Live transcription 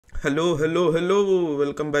Hello.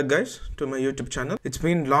 Welcome back, guys, to my YouTube channel. It's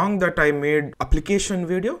been long that I made application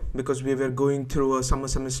video because we were going through a summer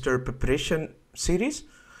semester preparation series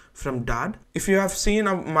from DAD. If you have seen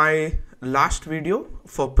my last video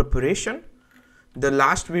for preparation, the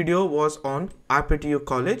last video was on RPTU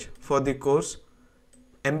College for the course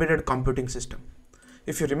Embedded Computing System.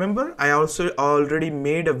 If you remember, I also already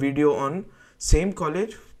made a video on same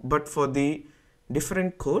college but for the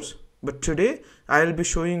different course. But today I will be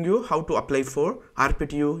showing you how to apply for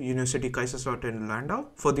RPTU University of Kaiserslautern-Landau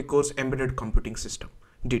for the course Embedded Computing System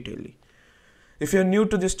detailedly. If you are new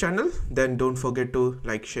to this channel, then don't forget to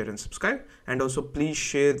like, share and subscribe, and also please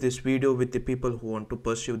share this video with the people who want to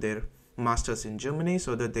pursue their masters in Germany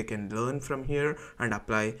so that they can learn from here and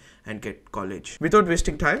apply and get college. Without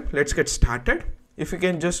wasting time, let's get started. If you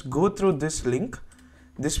can just go through this link,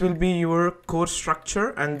 this will be your course structure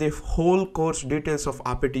and the whole course details of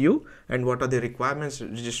RPTU and what are the requirements,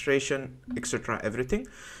 registration, etc. everything.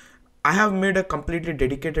 I have made a completely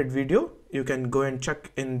dedicated video. You can go and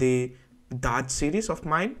check in the DAD series of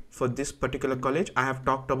mine for this particular college. I have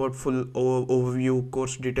talked about full overview,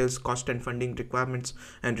 course details, cost and funding requirements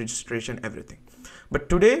and registration, everything. But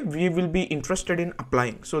today we will be interested in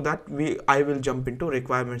applying, so that I will jump into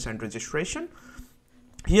requirements and registration.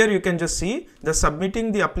 Here you can just see the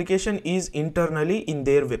submitting the application is internally in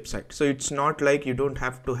their website. So it's not like you don't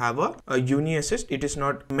have to have a uni assist. It is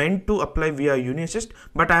not meant to apply via uni assist,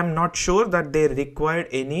 but I am not sure that they required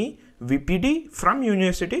any VPD from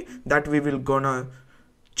university. That we will gonna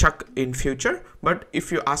check in future. But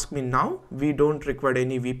if you ask me now, we don't require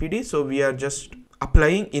any VPD. So we are just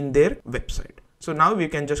applying in their website. So now we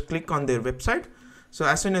can just click on their website. So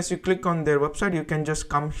as soon as you click on their website, you can just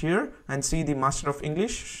come here and see the Master of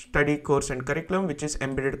English study course and curriculum, which is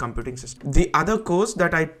Embedded Computing System. The other course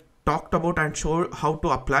that I talked about and showed how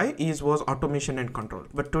to apply was Automation and Control.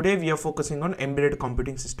 But today we are focusing on Embedded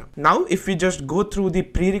Computing System. Now, if we just go through the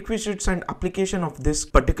prerequisites and application of this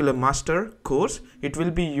particular master course, it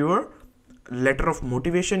will be your letter of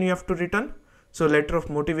motivation you have to return. So letter of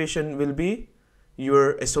motivation will be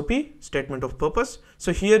your SOP, statement of purpose.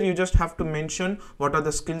 So here you just have to mention what are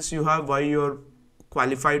the skills you have, why you are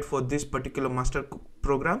qualified for this particular master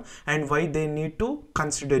program, and why they need to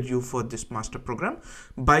consider you for this master program,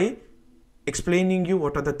 by explaining you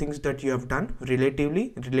what are the things that you have done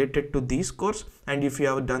related to this course, and if you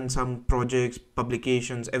have done some projects,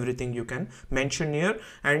 publications, everything you can mention here,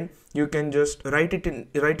 and you can just write it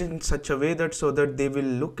in such a way that so that they will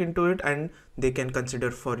look into it and they can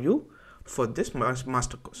consider for you for this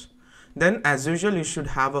master course. Then as usual, you should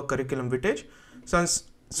have a curriculum vitae. Since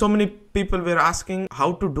so many people were asking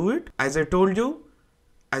how to do it, as I told you,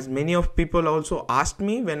 as many of people also asked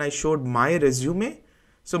me when I showed my resume.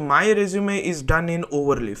 So my resume is done in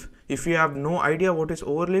overleaf. If you have no idea what is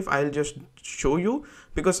overleaf, I'll just show you,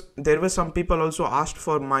 because there were some people also asked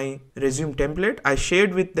for my resume template. I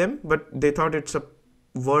shared with them, but they thought it's a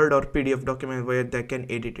Word or PDF document where they can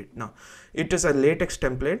edit it. Now it is a latex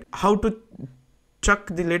template. How to check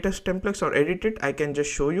the latex templates or edit it, I can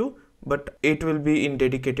just show you, but it will be in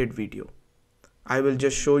dedicated video. I will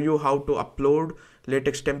just show you how to upload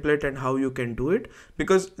latex template and how you can do it,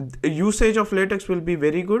 because the usage of latex will be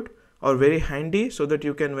very good or very handy, so that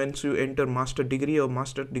you can, once you enter master degree or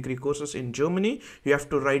master degree courses in Germany, you have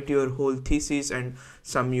to write your whole thesis and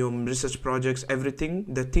some your research projects,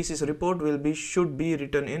 everything. The thesis report should be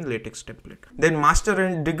written in latex template. Then master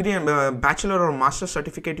and degree and bachelor or master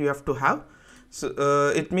certificate you have to have.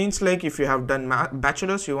 So it means like if you have done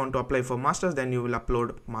bachelor's, you want to apply for master's, then you will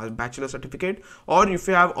upload bachelor certificate. Or if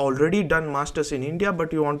you have already done master's in India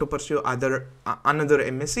but you want to pursue another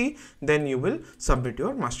MSc, then you will submit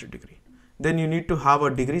your master degree. Then you need to have a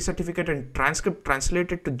degree certificate and transcript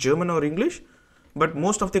translated to German or English. But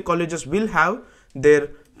most of the colleges will have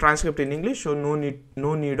their transcript in English, so no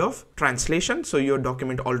need of translation. So your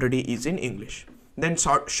document already is in English. Then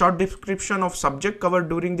short description of subject covered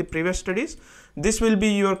during the previous studies. This will be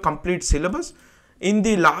your complete syllabus. In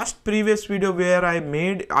the last previous video where I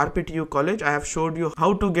made RPTU college, I have showed you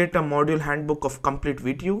how to get a module handbook of complete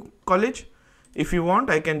VTU college. If you want,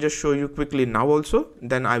 I can just show you quickly now also.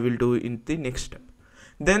 Then I will do in the next step.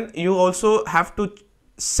 Then you also have to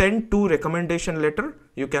send 2 recommendation letter.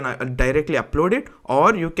 You can directly upload it,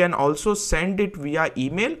 or you can also send it via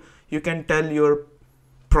email. You can tell your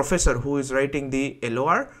professor who is writing the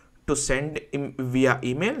LOR to send via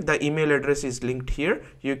email. The email address is linked here.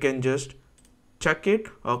 You can just check it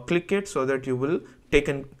or click it so that you will take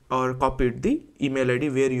or copy the email ID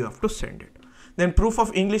where you have to send it. Then proof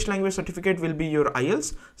of English language certificate will be your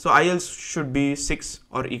IELTS. So IELTS should be 6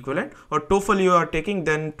 or equivalent, or TOEFL you are taking,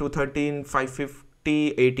 then 213, 5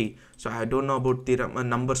 80. So I don't know about the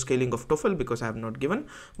number scaling of TOEFL because I have not given,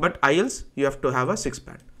 but IELTS you have to have a 6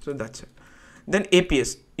 band. So that's it. Then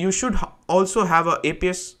APS, you should also have a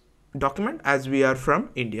APS document as we are from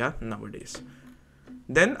India nowadays.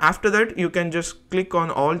 Then after that you can just click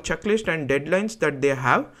on all checklist and deadlines that they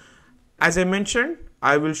have. As I mentioned,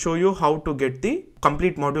 I will show you how to get the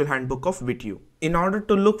complete module handbook of VTU. In order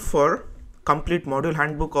to look for complete module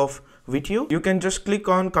handbook of VTU, you can just click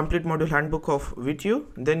on complete module handbook of VTU.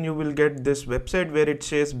 Then you will get this website where it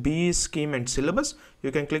says BE scheme and syllabus.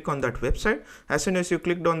 You can click on that website. As soon as you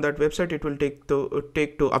clicked on that website, it will take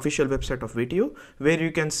to official website of VTU, where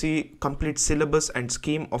you can see complete syllabus and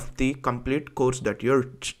scheme of the complete course that you're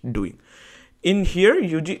doing. In here,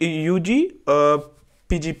 UG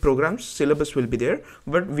PG programs syllabus will be there,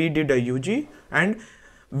 but we did a UG and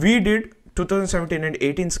we did 2017 and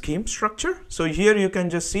 18 scheme structure. So here you can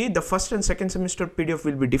just see the first and second semester PDF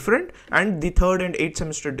will be different, and the third and 8th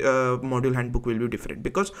semester module handbook will be different,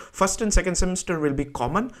 because first and second semester will be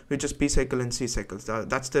common, which is P cycle and C cycles.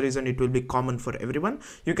 That's the reason it will be common for everyone.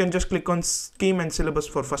 You can just click on scheme and syllabus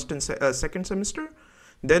for first and second semester.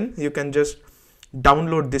 Then you can just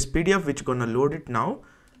download this PDF, which gonna load it now.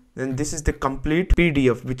 Then this is the complete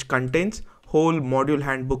PDF which contains whole module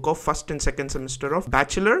handbook of first and second semester of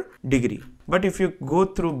bachelor degree. But if you go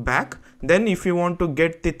through back, then if you want to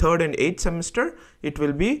get the third and 8th semester, it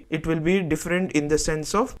will be different in the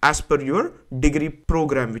sense of as per your degree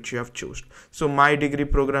program which you have chosen. So my degree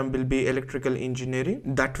program will be electrical engineering.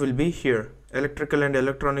 That will be here, electrical and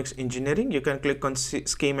electronics engineering. You can click on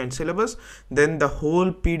scheme and syllabus. Then the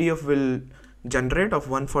whole PDF will generate of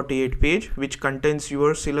 148 page, which contains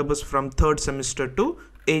your syllabus from 3rd semester to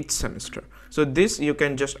 8th semester. So this you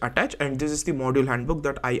can just attach, and this is the module handbook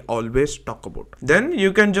that I always talk about. Then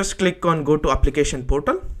you can just click on go to application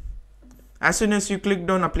portal. As soon as you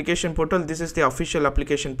clicked on application portal, this is the official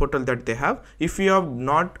application portal that they have. If you have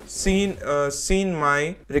not seen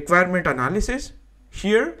my requirement analysis,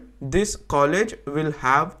 here this college will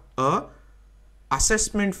have a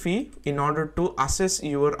assessment fee in order to assess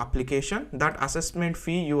your application. That assessment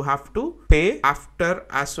fee you have to pay after,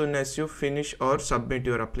 as soon as you finish or submit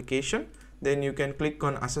your application. Then you can click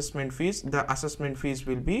on assessment fees. The assessment fees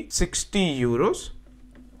will be 60 euros.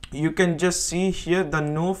 You can just see here the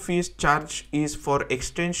no fees charge is for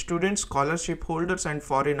exchange students, scholarship holders and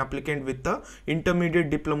foreign applicant with the intermediate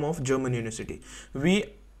diploma of German university.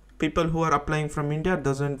 People who are applying from India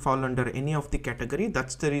doesn't fall under any of the category.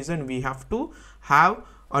 That's the reason we have to have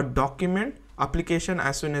a document application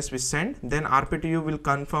as soon as we send. Then RPTU will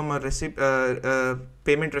confirm a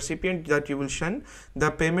payment recipient that you will send.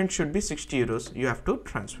 The payment should be 60 euros. You have to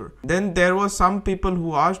transfer. Then there was some people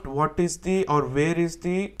who asked what is the or where is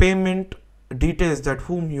the payment details that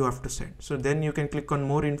whom you have to send. So then you can click on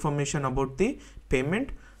more information about the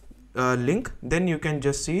payment link. Then you can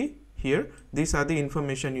just see here, these are the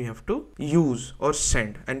information you have to use or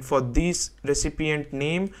send, and for these recipient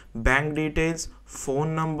name, bank details,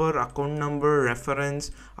 phone number, account number, reference,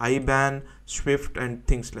 IBAN, SWIFT and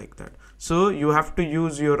things like that. So you have to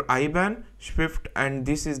use your IBAN, SWIFT, and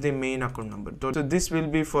this is the main account number. So this will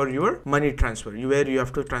be for your money transfer, where you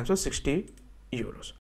have to transfer 60 euros.